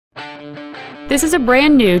This is a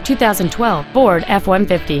brand new 2012 Ford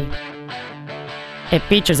F-150. It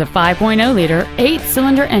features a 5.0-liter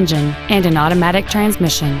 8-cylinder engine and an automatic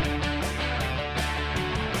transmission.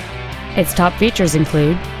 Its top features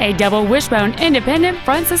include a double wishbone independent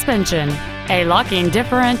front suspension, a locking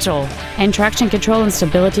differential, and traction control and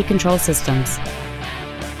stability control systems.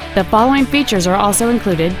 The following features are also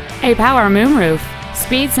included: a power moonroof,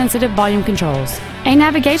 speed-sensitive volume controls, a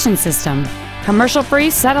navigation system,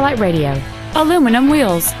 commercial-free satellite radio, aluminum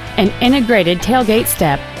wheels, an integrated tailgate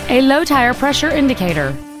step, a low tire pressure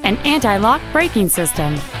indicator, an anti-lock braking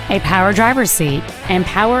system, a power driver's seat, and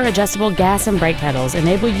power adjustable gas and brake pedals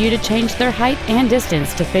enable you to change their height and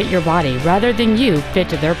distance to fit your body rather than you fit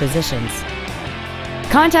to their positions.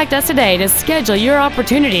 Contact us today to schedule your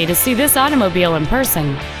opportunity to see this automobile in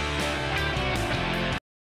person.